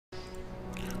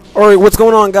Alright, what's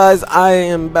going on, guys? I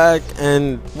am back,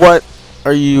 and what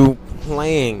are you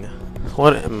playing?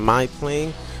 What am I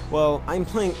playing? Well, I'm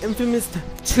playing Infamous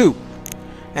 2.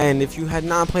 And if you had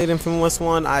not played Infamous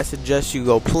 1, I suggest you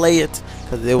go play it,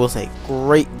 because it was a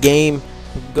great game,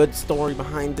 good story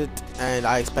behind it, and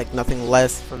I expect nothing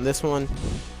less from this one.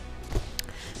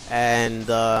 And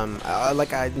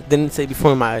like I didn't say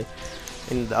before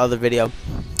in the other video,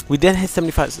 we did hit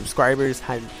 75 subscribers.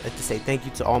 I'd like to say thank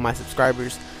you to all my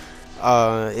subscribers.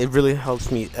 It really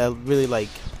helps me, really like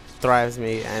thrives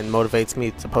me and motivates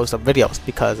me to post up videos,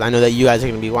 because I know that you guys are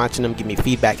going to be watching them, give me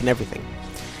feedback and everything.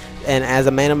 And as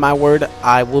a man of my word,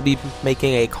 I will be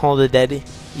making a Call of the Dead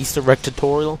Easter egg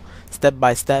tutorial, step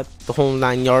by step, the whole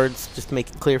 9 yards, just to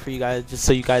make it clear for you guys, just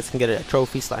so you guys can get a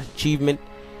trophy / achievement.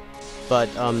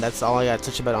 But that's all I got to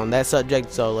touch about on that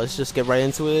subject, so let's just get right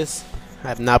into this. I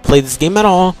have not played this game at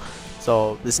all,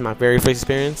 so this is my very first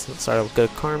experience. Let's start with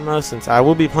Good Karma, since I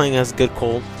will be playing as Good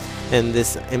Cole in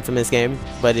this Infamous game.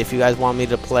 But if you guys want me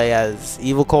to play as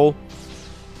Evil Cole,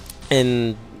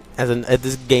 and as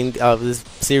this game, this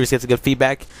series gets a good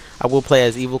feedback, I will play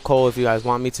as Evil Cole if you guys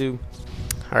want me to.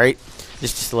 Alright,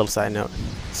 just a little side note.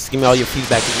 Just give me all your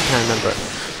feedback if you can remember.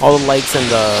 All the likes and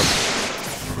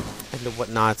the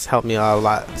whatnots help me out a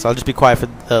lot. So I'll just be quiet for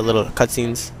the little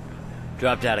cutscenes.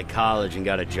 Dropped out of college and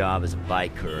got a job as a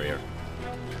bike courier.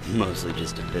 Mostly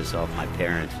just to piss off my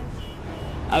parents.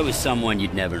 I was someone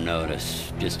you'd never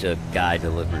notice. Just a guy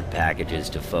delivering packages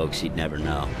to folks you'd never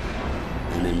know.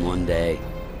 And then one day,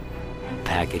 a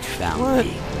package found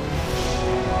me.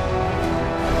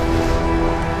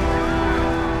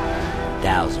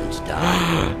 Thousands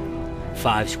died.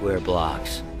 5 square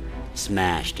blocks,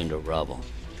 smashed into rubble.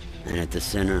 And at the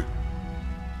center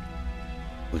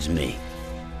was me.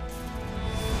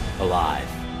 Alive,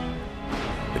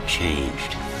 but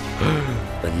changed.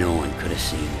 But no one could have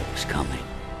seen what was coming.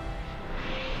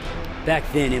 Back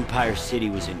then, Empire City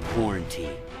was in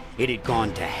quarantine. It had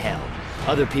gone to hell.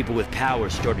 Other people with power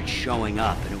started showing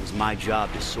up, and it was my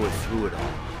job to sort through it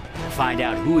all. Find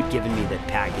out who had given me that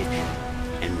package,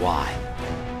 and why.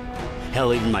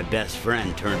 Hell, even my best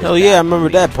friend turned his back. Hell yeah, I remember on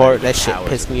me that part. That because shit powers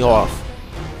pissed me of off.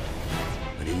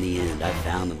 But in the end, I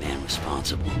found the man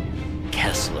responsible.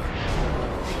 Kessler.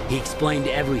 He explained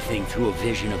everything through a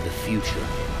vision of the future.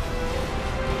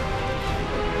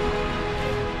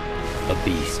 A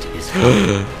beast is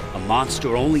coming. A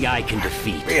monster only I can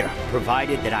defeat,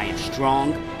 provided that I am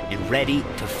strong and ready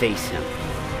to face him.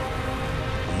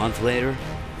 A month later,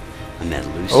 I met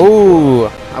Lucy. Oh,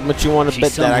 how much you want to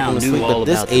bet that I can sleep all with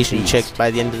this about the Asian beast. chick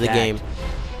by the end of the game?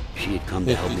 She had come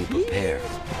to help me prepare.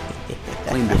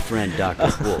 Claimed her friend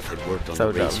Dr. Wolf had worked on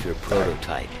So the Race Fear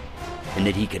prototype, and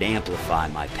that he could amplify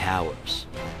my powers.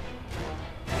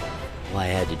 All I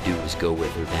had to do was go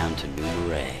with her down to New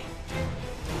Marais.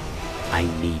 I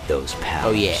need those powers.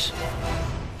 Oh yeah.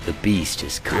 The beast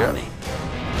is coming.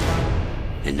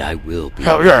 And I will be.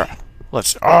 Hell yeah.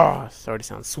 Let's. Oh, this already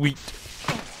sounds sweet.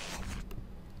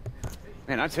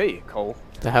 Man, I tell you, Cole.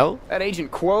 The hell? That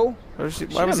Agent Quo? Why was She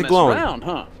he don't mess glowing? around,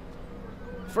 huh?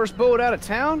 First bullet out of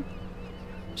town?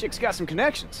 Chick's got some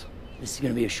connections. This is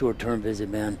gonna be a short-term visit,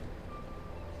 man.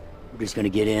 We're just gonna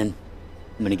get in.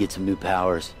 I'm gonna get some new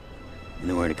powers, and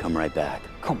then we're gonna come right back.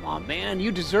 Come on, man.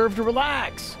 You deserve to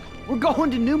relax. We're going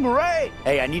to New Marais.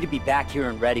 Hey, I need to be back here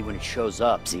and ready when it shows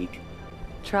up, Zeke.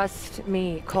 Trust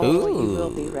me, Cole, you will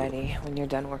be Ooh. ready when you're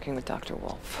done working with Dr.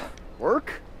 Wolf.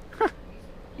 Work?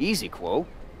 Easy, Quo.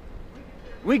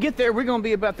 When we get there, we're going to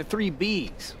be about the 3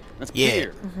 B's. That's Yeah.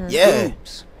 beer, Yeah.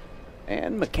 boobs,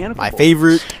 and mechanical My bolts.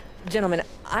 favorite. Gentlemen,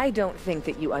 I don't think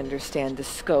that you understand the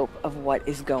scope of what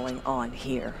is going on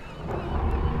here.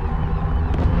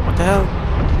 What the hell?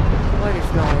 What is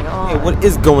going on? Hey, what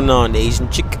is going on, Asian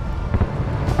chick?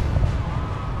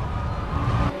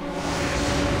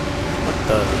 What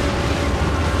the?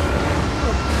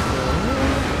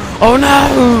 Oh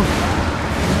no!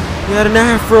 You had an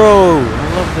afro! I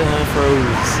love the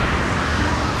afros.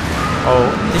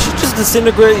 Oh, did she just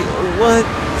disintegrate? What?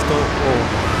 Let's go. Oh.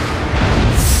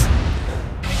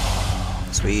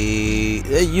 Sweet.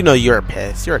 You know you're a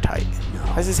piss. You're a type.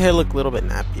 Why does his hair look a little bit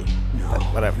nappy? But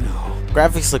whatever.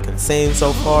 Graphics look insane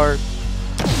so far.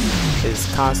 His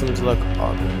costumes look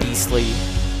beastly.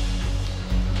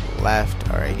 Left.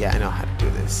 Alright, yeah, I know how to do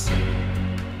this.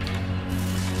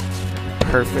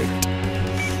 Perfect.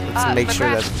 Let's make sure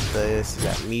that this is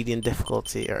at medium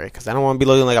difficulty. Alright, because I don't want to be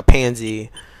looking like a pansy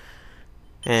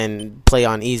and play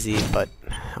on easy, but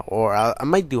or I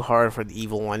might do hard for the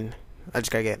evil one. I just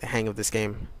gotta get the hang of this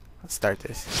game. Let's start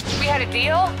this. We had a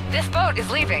deal? This boat is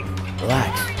leaving.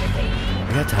 Relax.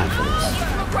 I got time for this.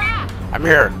 Crap! I'm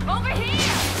here. Over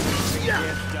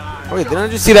here! Wait, didn't I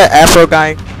just see that Afro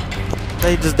guy?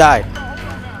 He just died.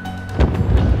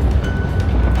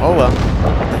 Oh well.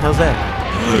 What the hell's that?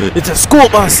 It's a school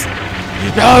bus!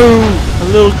 No! The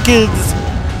little kids!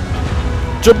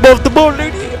 Jump off the board,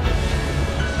 lady!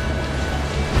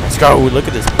 Let's go! Look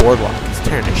at this boardwalk. It's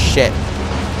tearing to shit.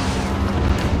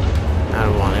 I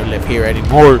don't want to live here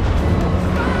anymore.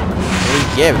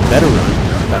 Yeah, we better run.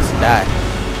 I'm about to die.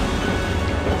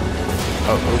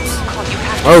 Oh, oops. You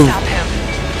have to Oh. stop him.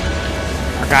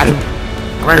 I got him.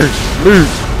 Come here.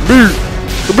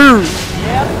 Come here.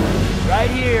 Yep, right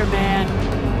here, man.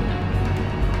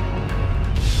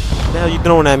 What the hell you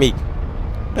throwing at me?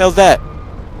 What the hell's that?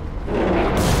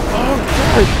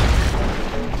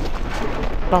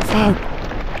 Oh, fuck.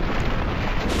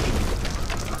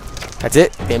 That's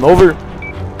it. Game over.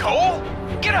 Cole,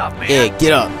 get up, man. Yeah,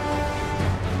 get up.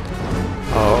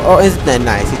 Oh, isn't that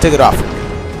nice? He took it off.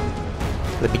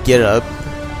 Let me get up.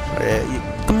 Oh, yeah,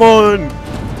 come on.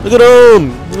 Look at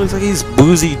him. He looks like he's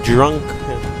boozy, drunk,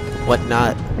 and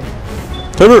whatnot.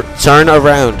 Turn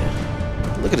around.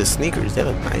 Look at his sneakers. They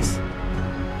look nice.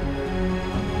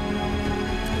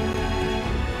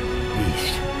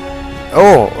 Beast.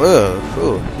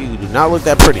 Oh, you do not look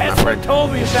that pretty, my That's friend. what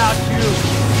told me about you.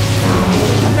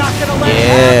 I'm not gonna let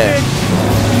Yeah. it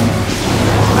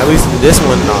happen. At least in this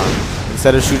one,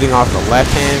 instead of shooting off the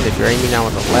left hand, if you're aiming down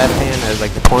with the left hand as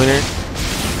like the pointer,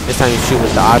 this time you shoot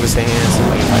with the opposite hand. So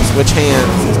like if I switch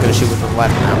hands, it's gonna shoot with the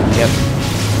left now. Yep.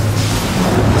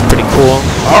 It's pretty cool.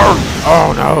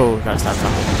 Oh no! Gotta stop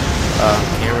talking.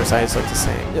 Camera sides look the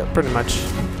same. Yep, pretty much.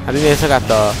 I think they took out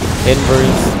the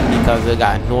inverse because it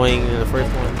got annoying in the first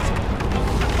one.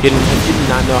 If you did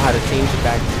not know how to change it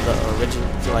back to the original,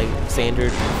 to like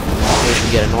standard, it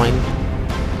can get annoying.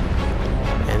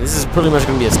 And this is pretty much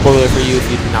going to be a spoiler for you if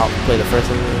you did not play the first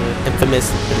one. Infamous.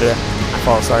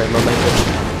 Sorry, low language.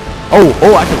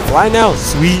 Oh, I can fly now.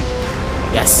 Sweet.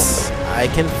 Yes, I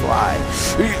can fly.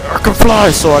 I can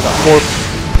fly, so I got more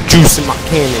juice in my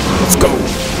cannon. Let's go.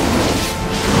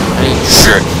 I ain't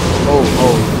shit. Oh.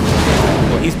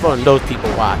 Well, he's throwing those people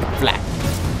while I can fly.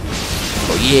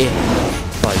 Oh yeah.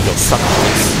 But yo, suck on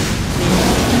this.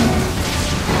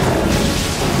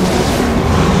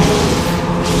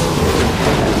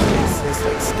 It's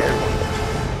like scary.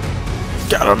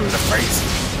 Got him in the face.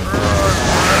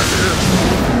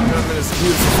 Got him in his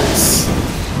beautiful face.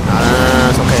 No,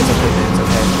 it's okay, man, it's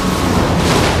okay.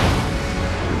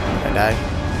 Did I die?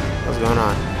 What's going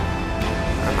on?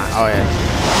 Oh yeah.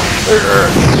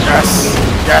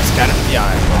 Yes, got him. Yeah.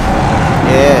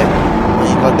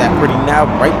 You look that pretty now,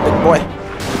 right, big boy?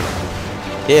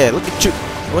 Yeah, look at you.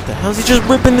 What the hell is he just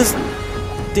ripping this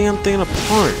damn thing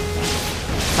apart?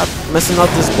 Stop messing up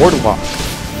this boardwalk.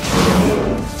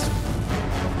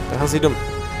 What the hell's he doing?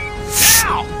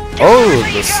 Oh,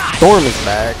 the storm is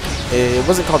back. It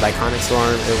wasn't called Iconic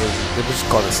Storm. It was just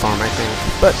called a storm, I think.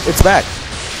 But it's back.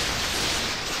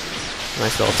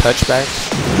 Nice little touchback.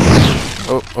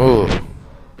 Oh.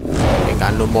 Ain't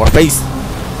got no more face.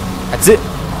 That's it.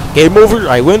 Game over.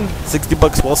 I win.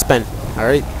 $60 well spent. All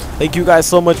right. Thank you guys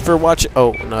so much for watching.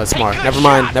 Oh no, it's more. Never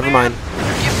mind. Get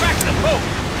back to the boat.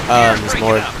 There's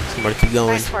more. There's more to keep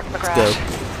going. Nice work, Let's McGrath. go.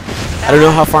 I don't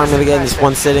know how far I'm gonna get in this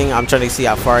one sitting. I'm trying to see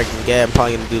how far I can get. I'm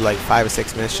probably gonna do like 5 or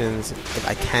 6 missions if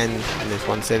I can in this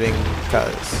one sitting,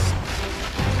 because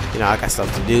I got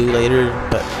stuff to do later.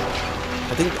 But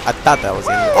I thought that was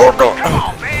it. Oh no! Come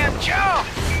on, man, jump.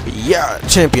 Yeah,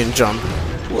 champion jump.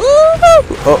 Woo!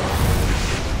 Oh.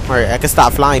 Alright, I can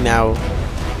stop flying now.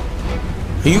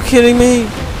 Are you kidding me?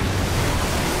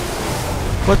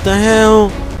 What the hell?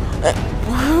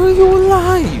 Why are you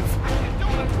alive?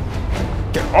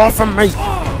 Get off of me!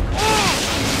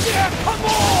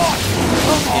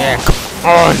 Yeah, come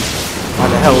on! Why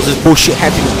the hell is this bullshit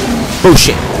happening?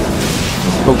 Bullshit.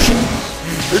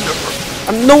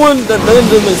 No one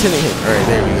is hitting him. Alright,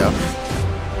 there we go.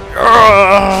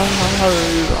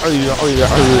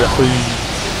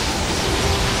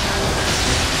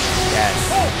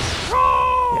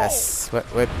 Yes. What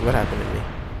happened to me?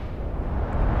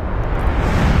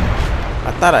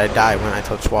 I thought I'd die when I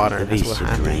touched water. The That's beast what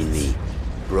had drained happened. me,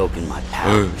 broken my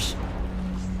powers.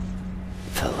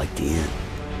 Felt like the end.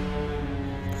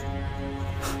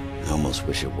 I almost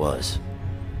wish it was.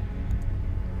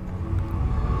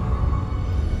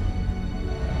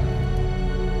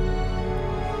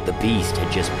 The beast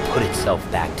had just put itself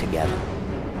back together.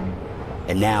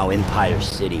 And now Empire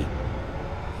City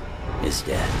is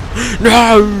dead.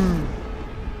 No!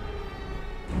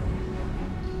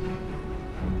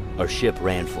 Our ship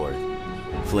ran for it,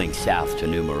 fleeing south to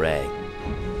New Marais.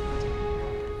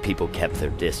 People kept their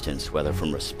distance, whether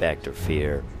from respect or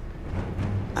fear.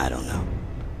 I don't know.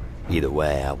 Either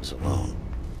way, I was alone.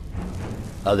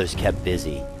 Others kept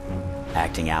busy,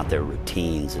 acting out their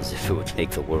routines as if it would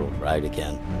make the world right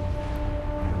again.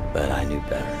 But I knew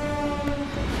better.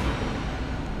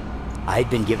 I had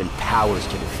been given powers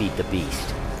to defeat the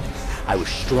beast. I was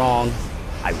strong,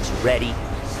 I was ready,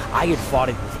 I had fought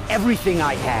it with everything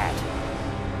I had.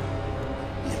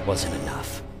 And it wasn't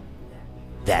enough.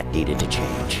 That needed to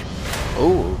change.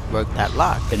 Oh, work that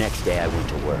lock. The next day I went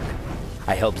to work.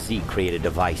 I helped Zeke create a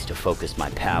device to focus my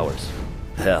powers.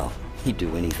 Hell, he'd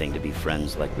do anything to be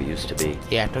friends like we used to be.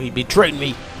 Yeah, after he betrayed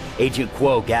me. Agent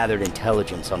Quo gathered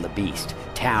intelligence on the beast.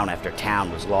 Town after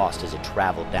town was lost as it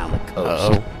traveled down the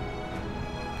coast. Uh-oh.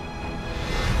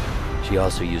 She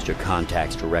also used her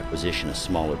contacts to requisition a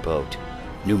smaller boat.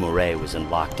 New Moray was in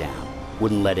lockdown.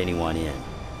 Wouldn't let anyone in.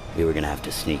 We were gonna have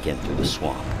to sneak in through the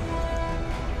swamp.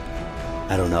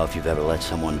 I don't know if you've ever let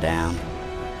someone down,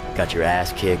 got your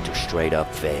ass kicked, or straight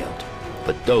up failed.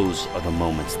 But those are the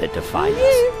moments that define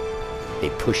us. They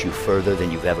push you further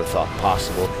than you've ever thought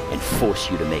possible and force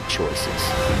you to make choices.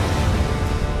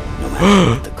 No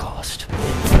matter what the cost.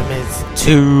 Infamous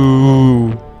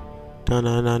 2. Da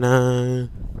na na na.